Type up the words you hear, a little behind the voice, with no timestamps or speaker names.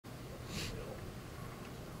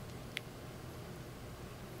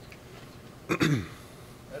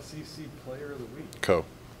SEC Player of the Week. Co.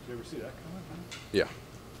 Did you ever see that coming? Yeah.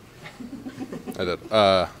 I did.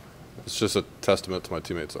 It's just a testament to my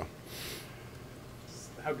teammates, though.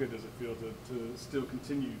 How good does it feel to still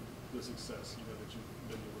continue the success that you've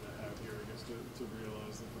been able to have here? I guess to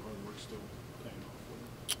realize that the hard work's still paying off for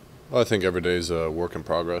you. Well, I think every day is a work in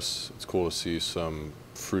progress. It's cool to see some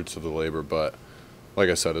fruits of the labor, but like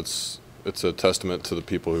I said, it's a testament to the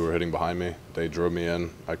people who were hitting behind me. They drove me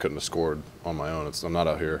in. I couldn't have scored on my own. I'm not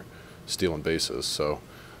out here stealing bases, so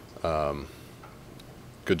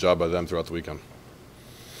good job by them throughout the weekend.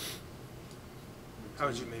 How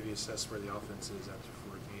would you maybe assess where the offense is after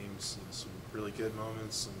 4 games? Some really good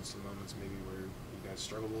moments and some moments maybe where you guys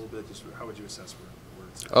struggled a little bit. Just how would you assess where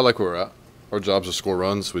it's at? I like where we're at. Our job's to score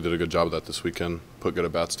runs. We did a good job of that this weekend. Put good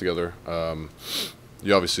at-bats together.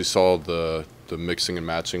 You obviously saw the mixing and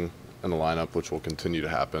matching in the lineup, which will continue to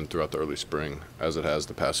happen throughout the early spring, as it has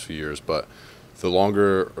the past few years. But the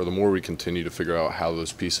longer or the more we continue to figure out how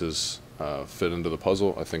those pieces fit into the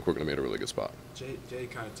puzzle, I think we're going to be in a really good spot. Jay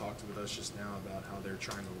kind of talked with us just now about how they're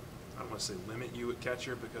trying to, I don't want to say limit you at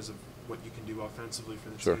catcher because of what you can do offensively for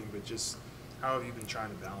the Sure. team, but just how have you been trying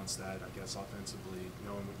to balance that, I guess, offensively,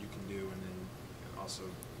 knowing what you can do and then also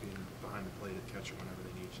being behind the plate at catcher whenever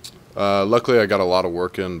they need you to? Luckily, I got a lot of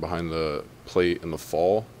work in behind the plate in the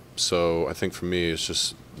fall, so I think for me it's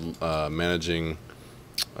just managing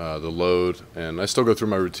the load, and I still go through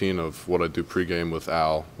my routine of what I do pregame with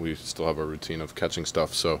Al. We still have a routine of catching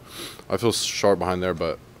stuff, so I feel sharp behind there,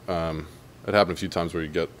 but it happened a few times where you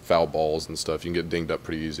get foul balls and stuff. You can get dinged up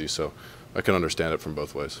pretty easy, so I can understand it from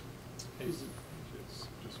both ways. It's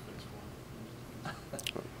just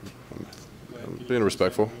baseball. I'm being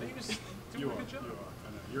respectful. You are. I know.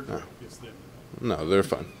 You're good. It's them. No, they're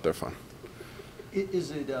fine. They're fine.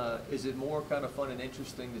 Is it more kind of fun and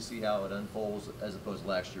interesting to see how it unfolds as opposed to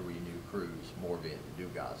last year where you knew Cruz, Morgan, the new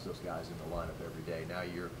guys, those guys in the lineup every day? Now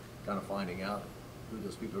you're kind of finding out who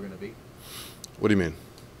those people are going to be. What do you mean?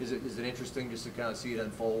 Is it interesting just to kind of see it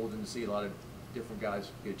unfold and to see a lot of different guys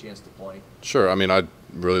get a chance to play? Sure. I mean, I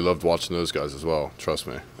really loved watching those guys as well. Trust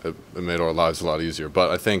me. It made our lives a lot easier. But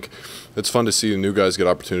I think it's fun to see new guys get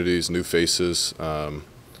opportunities, new faces.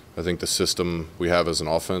 I think the system we have as an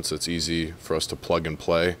offense, it's easy for us to plug and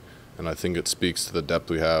play. And I think it speaks to the depth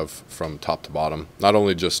we have from top to bottom, not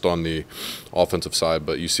only just on the offensive side,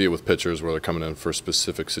 but you see it with pitchers where they're coming in for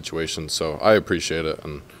specific situations. So I appreciate it.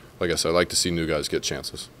 And like I said, I like to see new guys get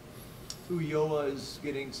chances. Ulloa is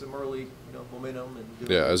getting some early, momentum. And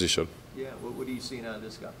doing as he should. Yeah, what are you seeing out of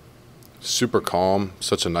this guy? Super calm,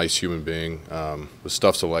 such a nice human being. The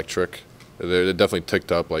stuff's electric. It definitely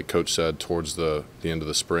ticked up, like Coach said, towards the end of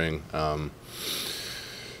the spring. Coach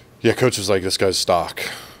was like, this guy's stock.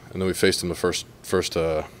 And then we faced him the first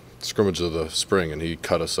scrimmage of the spring, and he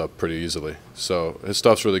cut us up pretty easily. So his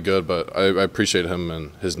stuff's really good, but I appreciate him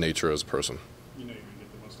and his nature as a person. You know you're going to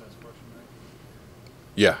get the mustache question, right?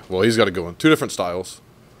 Yeah, well, he's got to go in 2 different styles.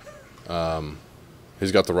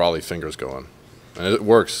 He's got the Raleigh fingers going. And it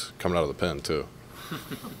works coming out of the pen, too.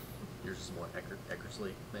 Yours is more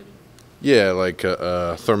Eckersley, maybe? Yeah, like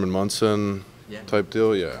Thurman Munson type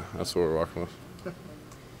deal. Yeah, that's what we're rocking with.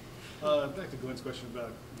 Back to Glenn's question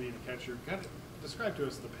about being a catcher. Kind of describe to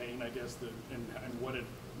us the pain, I guess, and what a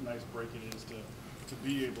nice break it is to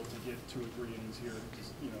be able to get 2 or 3 innings here,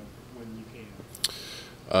 just, when you can.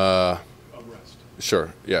 A rest.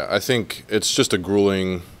 Sure. Yeah, I think it's just a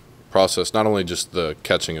grueling process, not only just the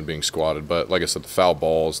catching and being squatted, but like I said, the foul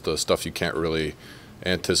balls, the stuff you can't really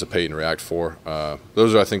anticipate and react for.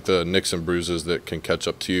 Those are, I think, the nicks and bruises that can catch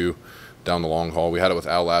up to you down the long haul. We had it with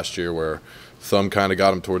Al last year where thumb kind of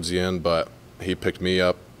got him towards the end, but he picked me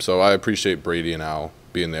up. So I appreciate Brady and Al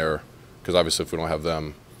being there because obviously if we don't have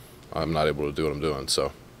them, I'm not able to do what I'm doing. So,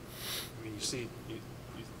 I mean, you see,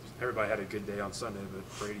 everybody had a good day on Sunday,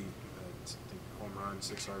 but Brady, I think, home run,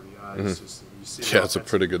 6 RBIs. Mm-hmm. Just, you see it's a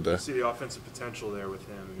pretty good day. You see the offensive potential there with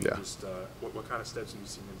him. I mean, just what kind of steps have you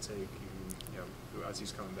seen him take? As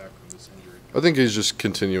he's coming back from this injury? I think he's just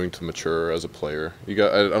continuing to mature as a player. I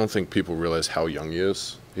don't think people realize how young he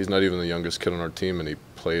is. He's not even the youngest kid on our team, and he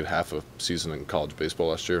played half a season in college baseball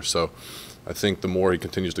last year. So I think the more he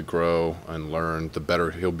continues to grow and learn, the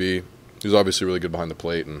better he'll be. He's obviously really good behind the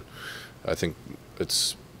plate, and I think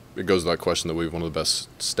it goes to that question that we have one of the best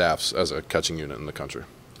staffs as a catching unit in the country.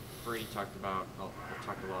 Brady talked a lot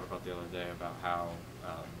about the other day about how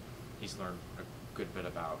he's learned a good bit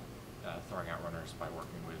about throwing out runners by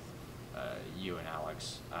working with you and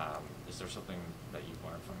Alex. Is there something that you've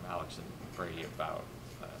learned from Alex and Brady about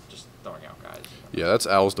just throwing out guys? Yeah, that's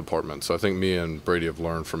Al's department, so I think me and Brady have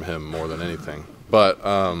learned from him more than anything. But,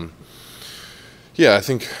 I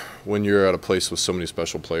think when you're at a place with so many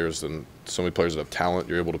special players and so many players that have talent,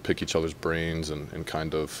 you're able to pick each other's brains and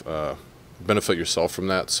kind of benefit yourself from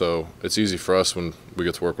that. So it's easy for us when we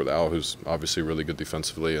get to work with Al, who's obviously really good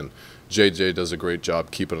defensively, and JJ does a great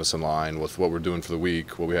job keeping us in line with what we're doing for the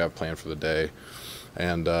week, what we have planned for the day,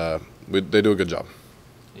 and they do a good job.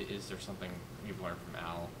 Is there something you've learned from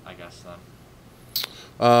Al, I guess,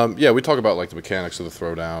 then? Yeah, we talk about like the mechanics of the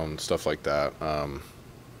throwdown, stuff like that.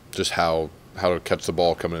 Just how to catch the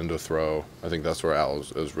ball coming into a throw. I think that's where Al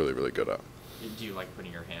is really, really good at. Do you like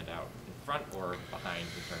putting your hand out in front or behind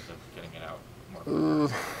in terms of getting it out more?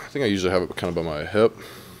 I think I usually have it kind of by my hip,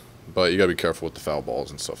 but you got to be careful with the foul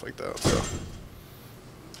balls and stuff like that. So.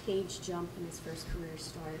 Cage jump in his first career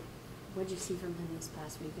start. What did you see from him this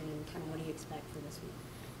past weekend, and kind of what do you expect for this week?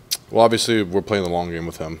 Well, obviously, we're playing the long game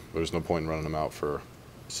with him. There's no point in running him out for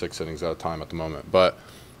 6 innings at a time at the moment. But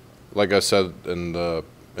like I said in the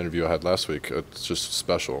interview I had last week, it's just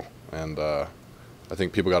special. And I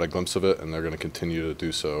think people got a glimpse of it, and they're going to continue to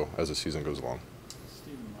do so as the season goes along.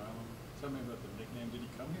 Stephen Milam, tell me about the nickname. Did he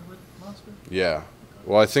come here with Monster? Yeah.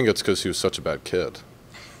 Well, I think it's because he was such a bad kid.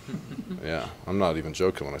 Yeah. I'm not even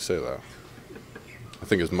joking when I say that. I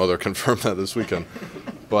think his mother confirmed that this weekend.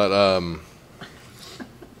 But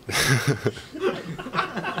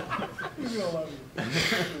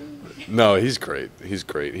no, he's great. He's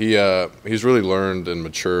great. He's really learned and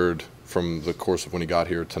matured from the course of when he got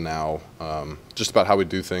here to now, just about how we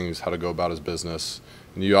do things, how to go about his business.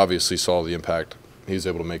 And you obviously saw the impact he's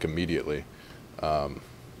able to make immediately.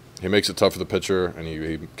 He makes it tough for the pitcher, and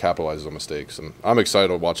he capitalizes on mistakes. And I'm excited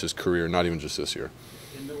to watch his career, not even just this year.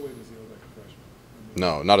 In no way does he look like a freshman.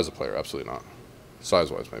 No, not as a player, absolutely not.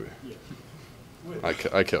 Size-wise, maybe. Yeah. I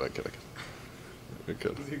kid. Good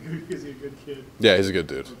kid. Is he a good kid? Yeah, he's a good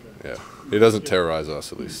dude. Okay. Yeah, he doesn't terrorize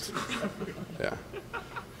us, at least. Yeah.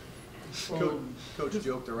 Coach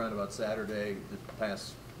joked around about Saturday, the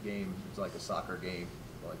past game, it's like a soccer game,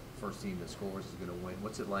 like first team that scores is going to win.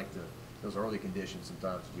 What's it like those early conditions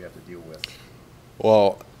sometimes that you have to deal with?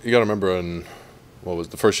 Well, you got to remember what was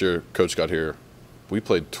the first year Coach got here, we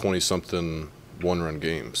played 20-something one-run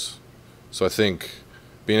games. So I think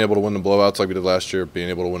being able to win the blowouts like we did last year, being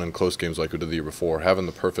able to win in close games like we did the year before, having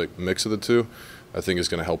the perfect mix of the two, I think is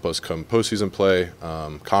going to help us come postseason play,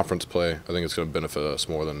 conference play. I think it's going to benefit us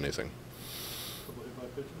more than anything. A couple of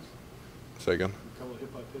hip-hop pitches? Say again? A couple of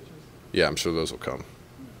hip-hop pitches? Yeah, I'm sure those will come.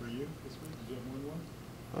 For you this week? Did you have more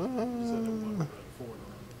than one? You said that one, like 4 in a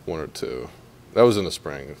row. One or two. That was in the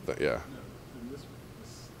spring. Yeah. No, in this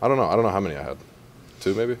I don't know. I don't know how many I had.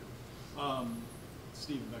 2 maybe?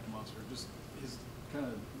 Steve back to Monster, just his kind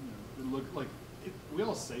of, it looked like, we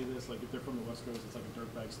all say this, like if they're from the West Coast, it's like a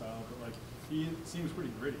dirtbag style, but like he seems pretty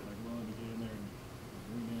gritty, like willing to get in there and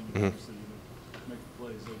lean in and obviously make the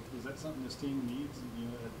plays. Like, is that something this team needs,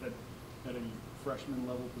 at a freshman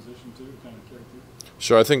level position too, kind of carry through?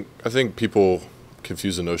 Sure. I think people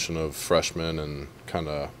confuse the notion of freshman and kind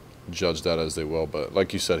of judge that as they will. But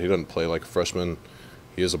like you said, he doesn't play like a freshman.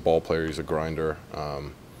 He is a ball player. He's a grinder.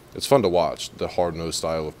 It's fun to watch the hard-nosed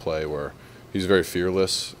style of play where he's very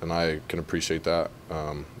fearless, and I can appreciate that,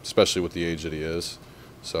 especially with the age that he is.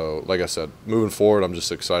 So, like I said, moving forward, I'm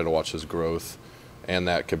just excited to watch his growth and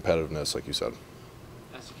that competitiveness, like you said.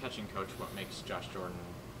 As a catching coach, what makes Josh Jordan,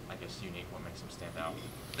 I guess, unique? What makes him stand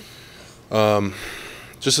out?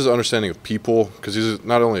 Just his understanding of people, because he's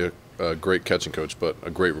not only a great catching coach, but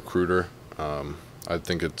a great recruiter. I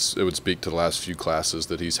think it would speak to the last few classes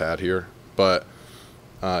that he's had here. But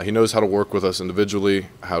he knows how to work with us individually,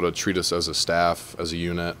 how to treat us as a staff, as a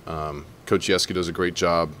unit. Coach Yeski does a great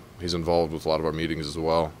job. He's involved with a lot of our meetings as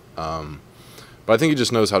well. But I think he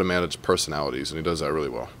just knows how to manage personalities, and he does that really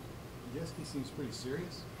well. Yeski seems pretty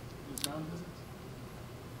serious in his mound visits.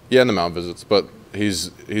 Yeah, in the mound visits, but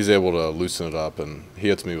he's able to loosen it up, and he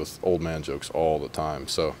hits me with old man jokes all the time.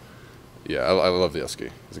 So, yeah, I love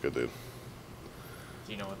Yeski. He's a good dude.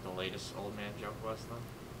 Do you know what the latest old man joke was,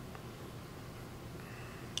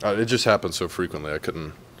 then? It just happens so frequently, I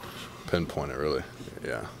couldn't pinpoint it really.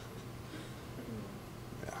 Yeah.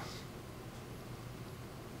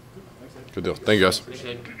 Thanks, Ed. Good deal. Thank you, guys.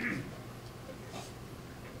 Appreciate it.